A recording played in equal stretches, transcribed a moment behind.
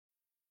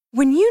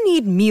When you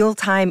need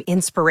mealtime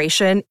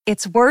inspiration,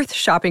 it's worth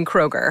shopping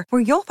Kroger,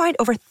 where you'll find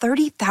over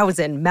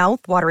 30,000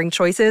 mouth-watering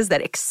choices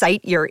that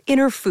excite your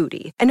inner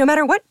foodie. And no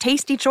matter what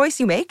tasty choice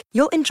you make,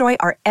 you'll enjoy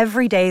our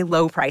everyday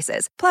low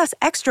prices, plus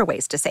extra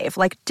ways to save,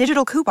 like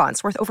digital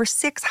coupons worth over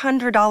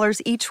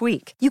 $600 each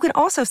week. You can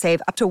also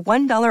save up to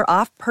 $1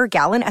 off per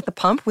gallon at the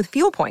pump with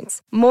fuel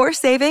points. More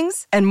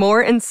savings and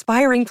more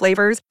inspiring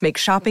flavors make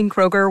shopping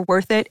Kroger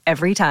worth it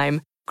every time.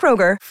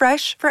 Kroger,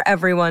 fresh for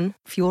everyone.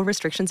 Fuel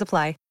restrictions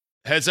apply.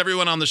 Has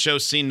everyone on the show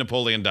seen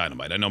Napoleon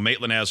Dynamite? I know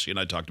Maitland has. She and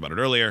I talked about it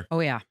earlier. Oh,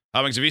 yeah.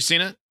 Howings, have you seen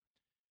it?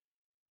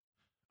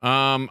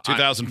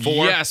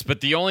 2004? Yes, but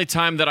the only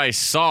time that I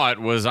saw it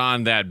was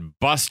on that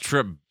bus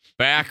trip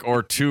back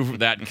or to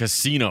that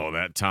casino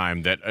that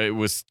time. That it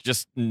was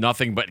just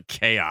nothing but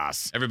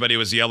chaos. Everybody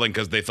was yelling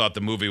because they thought the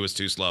movie was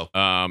too slow.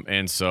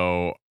 And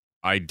so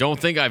I don't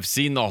think I've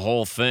seen the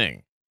whole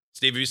thing.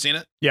 Steve, have you seen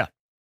it? Yeah.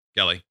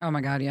 Kelly? Oh,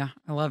 my God, yeah.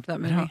 I loved that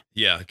movie.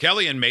 Yeah.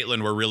 Kelly and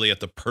Maitland were really at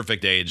the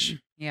perfect age.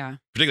 Yeah.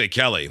 Particularly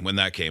Kelly when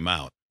that came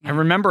out. I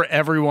remember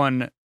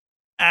everyone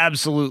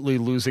absolutely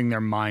losing their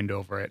mind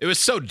over it. It was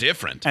so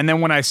different. And then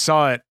when I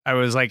saw it, I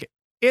was like,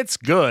 it's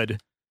good,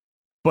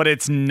 but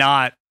it's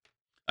not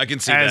I can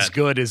see as that.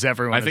 good as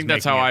everyone I think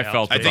that's how I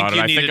felt about it.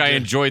 I think I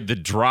enjoyed the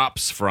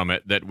drops from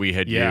it that we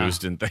had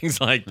used and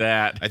things like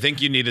that. I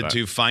think you needed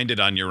to find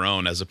it on your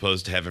own as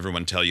opposed to have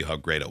everyone tell you how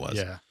great it was.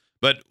 Yeah.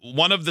 But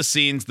one of the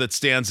scenes that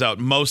stands out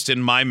most in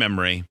my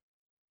memory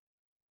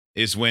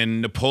is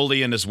when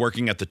Napoleon is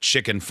working at the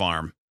chicken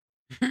farm,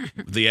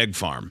 the egg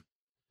farm,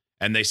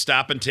 and they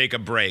stop and take a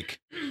break,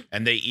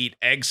 and they eat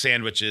egg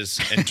sandwiches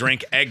and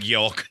drink egg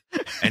yolk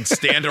and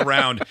stand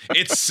around.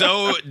 It's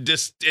so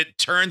it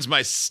turns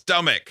my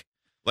stomach.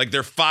 Like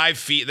they're 5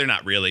 feet. They're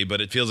not really,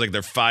 but it feels like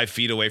they're 5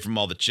 feet away from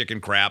all the chicken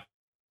crap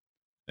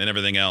and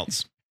everything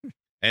else.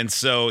 And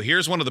so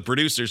here's one of the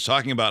producers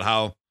talking about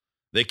how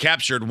they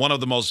captured one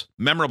of the most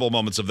memorable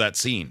moments of that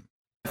scene.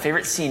 My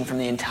favorite scene from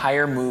the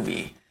entire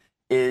movie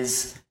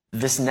is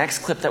this next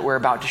clip that we're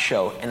about to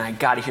show, and I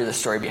gotta hear the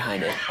story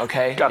behind it,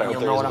 okay? You'll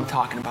know what I'm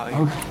talking about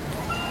here. Okay.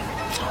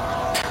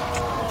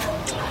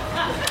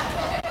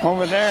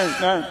 Over there,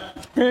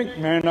 that creek,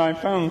 man, I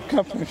found a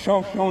couple of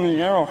shells on the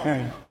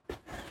arrowhead.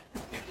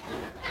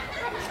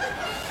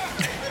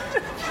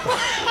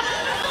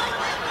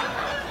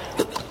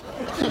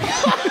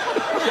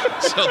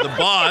 So the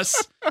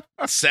boss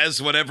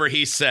says whatever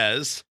he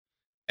says,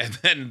 and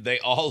then they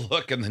all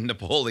look, and then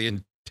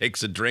Napoleon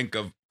takes a drink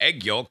of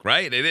egg yolk,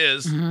 right? It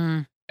is,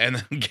 and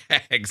then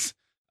gags.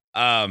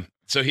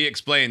 So he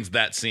explains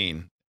that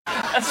scene.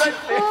 That's my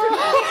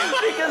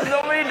favorite because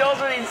nobody knows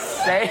what he's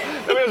saying.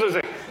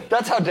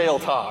 That's how Dale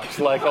talks,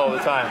 like all the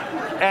time.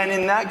 And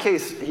in that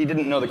case, he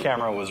didn't know the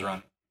camera was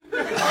running.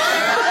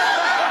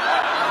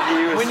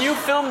 When you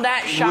filmed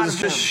that shot, he was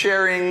just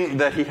sharing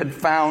that he had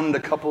found a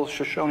couple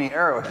Shoshone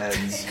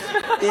arrowheads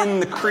in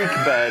the creek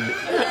bed,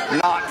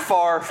 not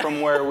far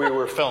from where we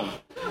were filming.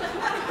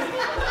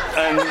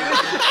 And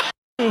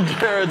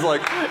Jared's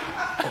like,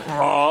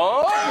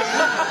 oh.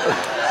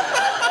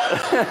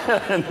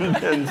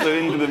 and so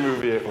into the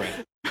movie it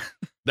went.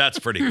 That's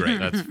pretty great.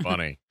 That's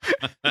funny.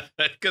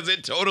 Because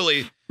it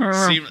totally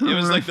seemed, it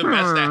was like the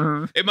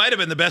best, it might have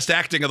been the best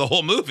acting of the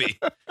whole movie.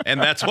 And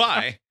that's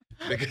why.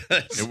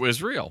 Because it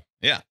was real.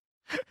 Yeah.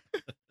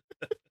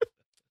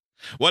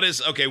 What is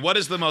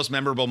the most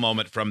memorable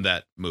moment from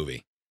that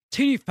movie?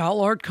 Teeny fat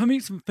lard, come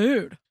eat some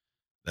food.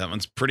 That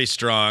one's pretty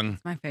strong.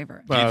 My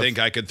favorite. Do you think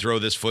I could throw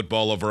this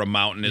football over a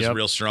mountain is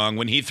real strong?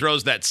 When he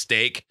throws that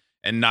steak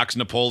and knocks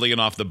Napoleon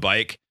off the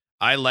bike,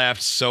 I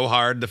laughed so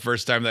hard the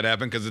first time that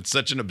happened because it's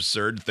such an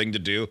absurd thing to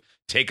do.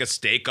 Take a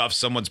steak off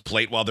someone's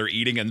plate while they're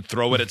eating and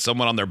throw it at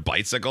someone on their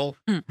bicycle.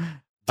 Didn't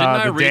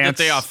I read that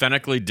they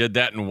authentically did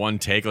that in one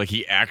take? Like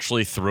he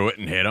actually threw it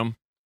and hit him?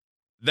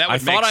 That would I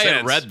thought make I had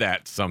sense. read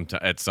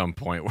that at some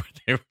point where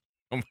they were,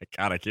 oh my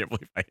God, I can't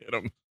believe I hit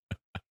him.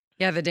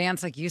 Yeah, the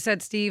dance, like you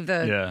said, Steve,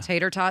 the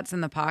tater tots in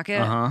the pocket.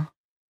 Uh-huh.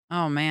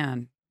 Oh,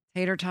 man.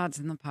 Tater tots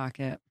in the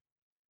pocket.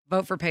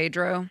 Vote for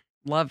Pedro.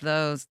 Love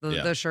those.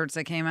 Those shirts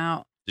that came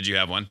out. Did you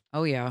have one?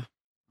 Oh, yeah.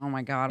 Oh,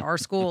 my God. Our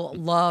school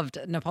loved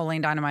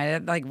Napoleon Dynamite.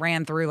 It like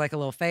ran through like a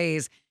little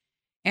phase.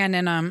 And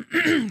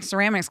in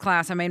ceramics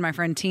class, I made my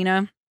friend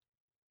Tina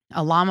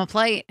a llama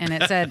plate, and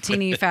it said,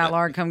 "Teeny fat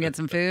lard, come get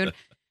some food."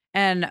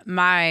 And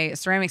my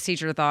ceramics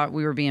teacher thought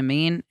we were being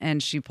mean,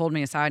 and she pulled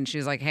me aside, and she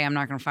was like, "Hey, I'm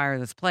not going to fire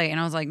this plate." And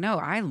I was like, "No,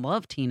 I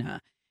love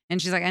Tina."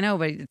 And she's like, "I know,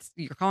 but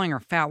you're calling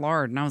her fat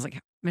lard." And I was like,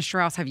 "Miss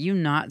Strauss, have you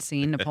not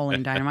seen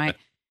Napoleon Dynamite?"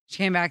 She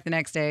came back the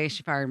next day.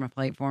 She fired my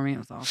plate for me. It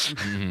was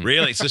awesome.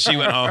 Really? So she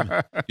went home.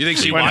 You think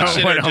she watched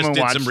it or just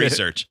did some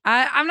research?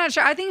 I'm not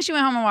sure. I think she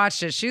went home and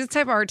watched it. She was the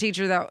type of art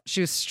teacher that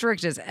she was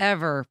strict as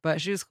ever,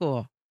 but she was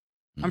cool.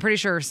 I'm pretty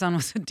sure her son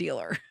was a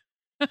dealer.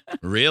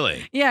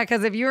 Really? Yeah,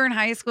 because if you were in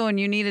high school and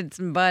you needed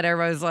some bud,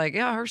 everybody was like,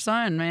 "Yeah, her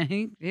son, man,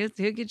 he'll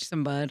get you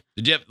some bud."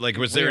 Did you have,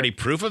 was there any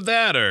proof of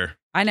that or?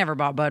 I never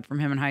bought bud from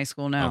him in high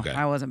school. No, Okay.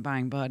 I wasn't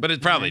buying bud. But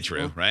it's probably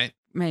true, right?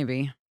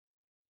 Maybe.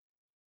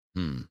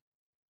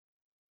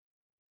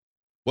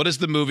 What is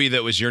the movie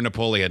that was your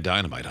Napoleon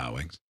Dynamite,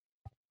 Howings?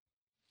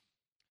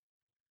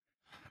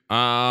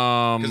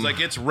 Because like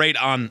it's right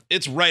on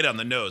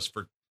the nose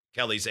for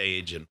Kelly's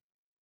age and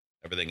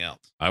everything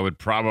else. I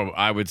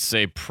would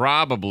say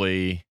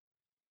probably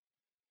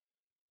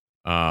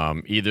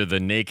either the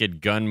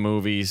Naked Gun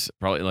movies,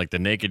 probably like the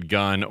Naked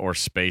Gun or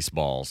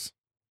Spaceballs.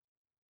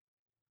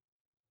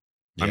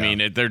 Yeah. I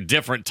mean, they're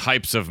different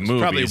types of probably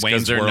movies Wayne's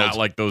because they're World. not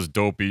like those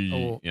dopey,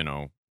 Billy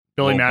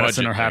low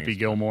Madison budget or Happy things.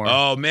 Gilmore.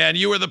 Oh man,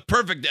 you were the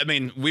perfect. I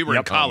mean, we were in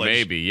Yep. college,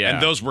 maybe, yeah.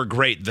 and those were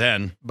great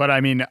then. But I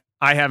mean,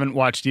 I haven't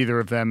watched either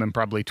of them in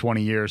probably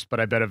 20 years.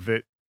 But I bet if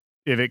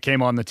it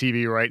came on the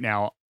TV right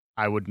now,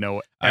 I would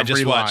know every I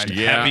just watched line.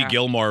 Yeah. Happy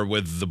Gilmore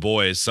with the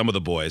boys, some of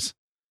the boys,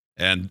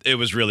 and it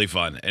was really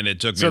fun. And it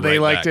took me. So they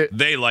right liked back. it?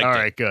 They liked it. All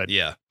right, good.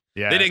 Yeah.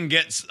 Yeah. They didn't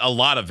get a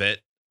lot of it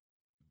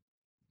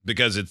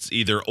because it's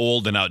either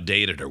old and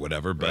outdated or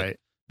whatever. But Right.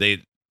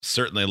 they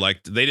certainly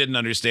liked. They didn't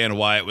understand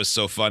why it was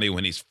so funny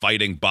when he's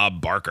fighting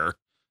Bob Barker.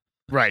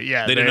 Right.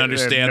 Yeah. They didn't have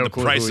understand no the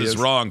clue price who he is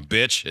wrong,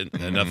 bitch,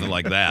 and nothing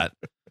like that.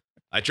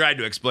 I tried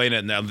to explain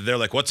it, and they're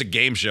like, "What's a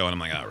game show?" And I'm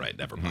like, "All right,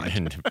 never mind."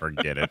 And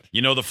forget it.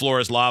 You know, the floor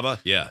is lava.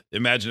 Yeah.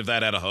 Imagine if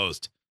that had a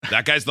host.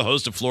 That guy's the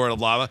host of Floor is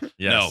Lava.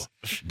 Yes.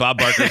 No, Bob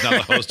Barker's not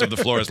the host of the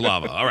Floor is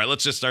Lava. All right,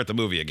 let's just start the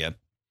movie again.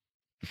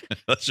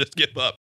 Let's just give up.